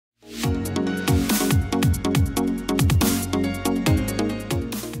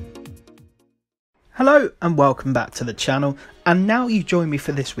Hello and welcome back to the channel, and now you join me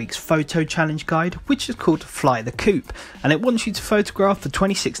for this week's photo challenge guide, which is called Fly the Coupe, and it wants you to photograph the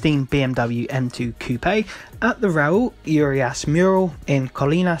 2016 BMW M2 Coupe at the Raul Urias Mural in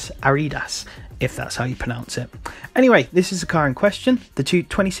Colinas Aridas, if that's how you pronounce it. Anyway, this is the car in question, the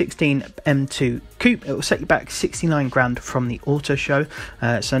 2016 M2 Coupe. It will set you back 69 grand from the auto show,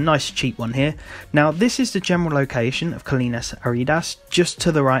 so a nice cheap one here. Now this is the general location of Colinas Aridas, just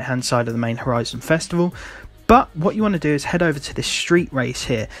to the right hand side of the main Horizon Festival. But what you want to do is head over to this street race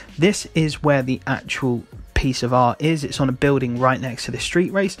here. This is where the actual piece of art is. It's on a building right next to the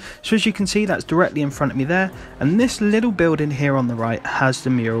street race, so as you can see, that's directly in front of me there, and this little building here on the right has the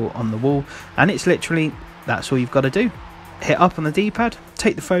mural on the wall, and it's literally, that's all you've got to do. Hit up on the D-pad,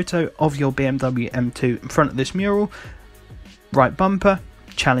 take the photo of your BMW M2 in front of this mural, right bumper,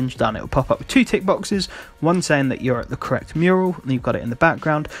 challenge done. It will pop up with two tick boxes, one saying that you're at the correct mural and you've got it in the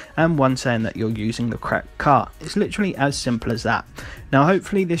background, and one saying that you're using the correct car. It's literally as simple as that. Now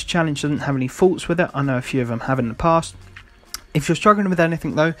hopefully this challenge doesn't have any faults with it. I know a few of them have in the past. If you're struggling with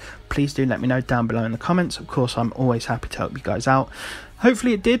anything though, please do let me know down below in the comments. Of course, I'm always happy to help you guys out.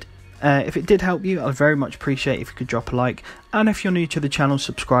 Hopefully it did. If it did help you, I'd very much appreciate if you could drop a like, and if you're new to the channel,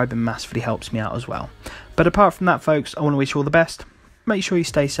 subscribing massively helps me out as well. But apart from that folks, I want to wish you all the best. Make sure you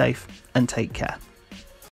stay safe and take care.